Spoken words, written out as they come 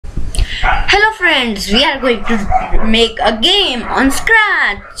Hello friends, we are going to make a game on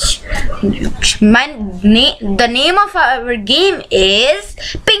Scratch. The name of our game is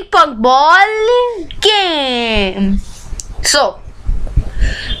Ping Pong Ball Game. So,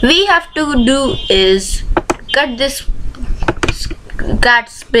 we have to do is cut this cat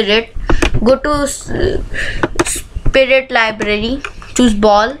spirit, go to spirit library, choose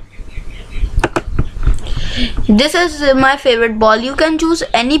ball. This is my favorite ball. You can choose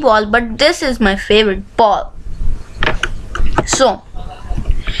any ball, but this is my favorite ball. So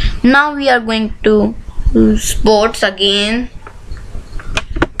now we are going to sports again.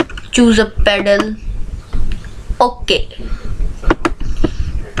 Choose a pedal. Okay.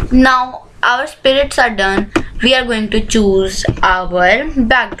 Now our spirits are done. We are going to choose our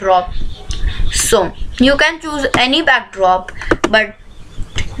backdrop. So you can choose any backdrop, but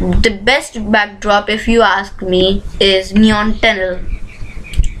the best backdrop, if you ask me, is neon tunnel.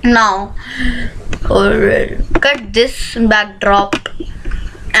 Now cut this backdrop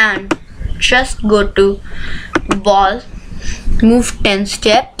and just go to ball, move 10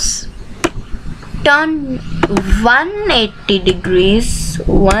 steps, turn 180 degrees.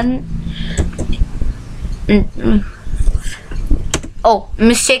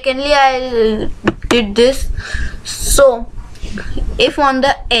 Mistakenly I did this. So if on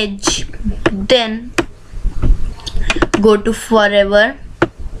the edge, then go to forever,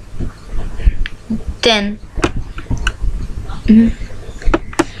 then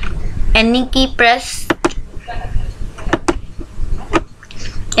any key pressed,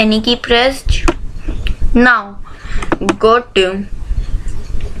 now go to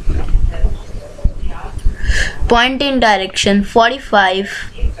point in direction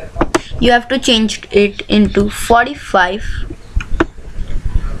 45. You have to change it into 45.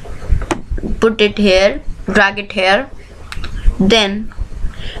 Put it here, drag it here, then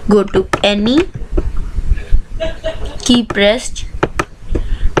go to any key pressed,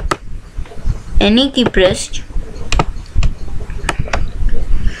 then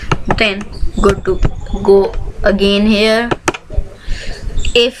go again here.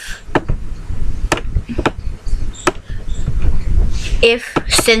 If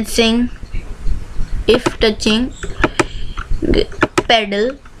touching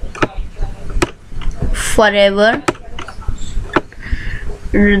pedal forever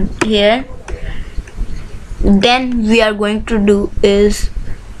here, then we are going to do is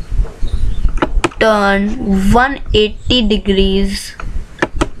turn 180 degrees,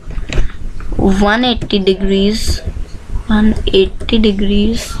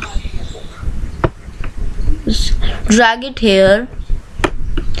 drag it here,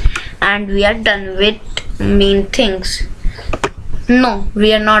 and we are done with main things. No,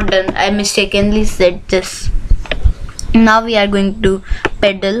 we are not done. I mistakenly said this. Now we are going to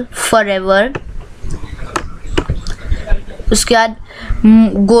pedal forever. उसके बाद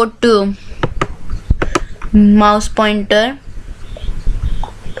go to mouse pointer.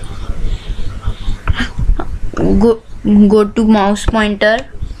 Go to mouse pointer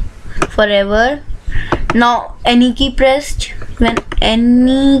forever. Now any key pressed. When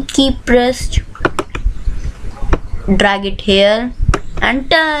any key pressed, drag it here and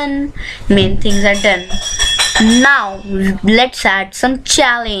done. Main things are done. Now let's add some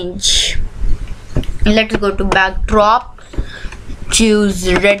challenge. Let's go to backdrop, choose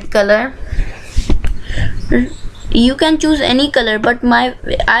red color. You can choose any color, but I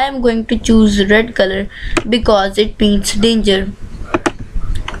am going to choose red color because it means danger.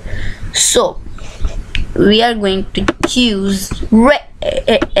 So we are going to choose red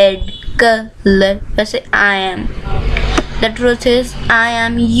color. I am. The truth is I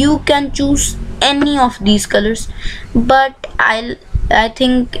am. You can choose any of these colors, but I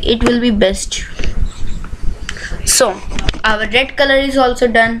think it will be best. So our red color is also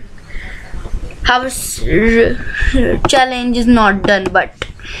done. Our challenge is not done, but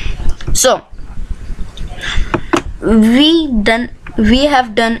so we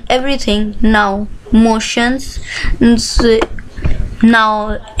have done everything. Now motions.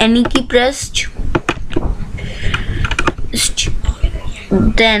 Now any key pressed,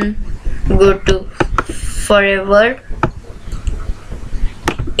 then go to forever.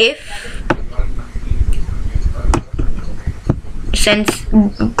 If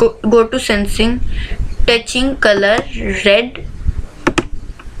go to sensing, touching color red.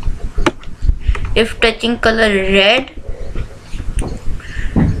 If touching color red,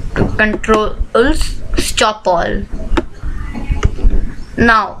 controls stop all.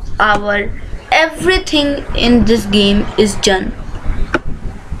 Now our everything in this game is done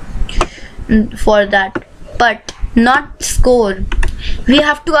for that, but not score. we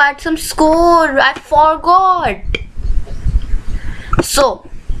have to add some score. I forgot. So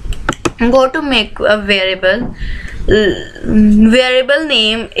go to make a variable. Variable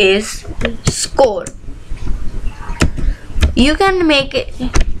name is score. You can make it.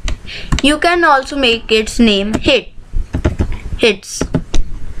 You can also make its name hits.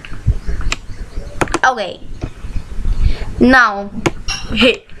 Okay. Now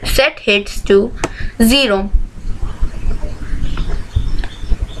set hits to 0.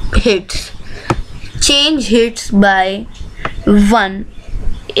 Hits. Change hits by 1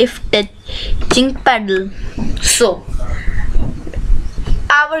 if touching paddle. So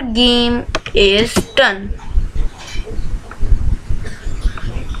our game is done.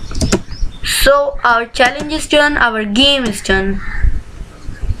 So our challenge is done, our game is done.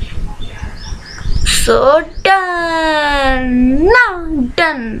 So done. Now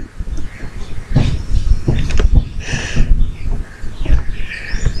done.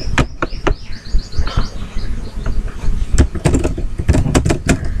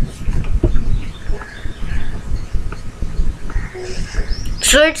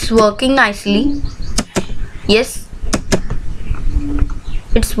 So it's working nicely. Yes,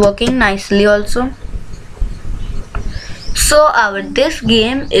 it's working nicely also. So our this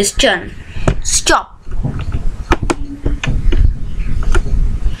game is done. Stop.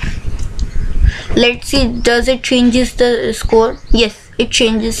 Let's see, does it changes the score? Yes, it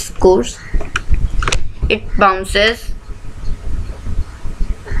changes scores. It bounces.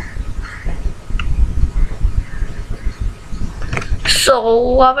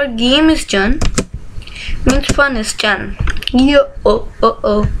 So our game is done. Means fun is done. Yeah.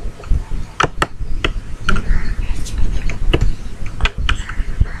 Oh.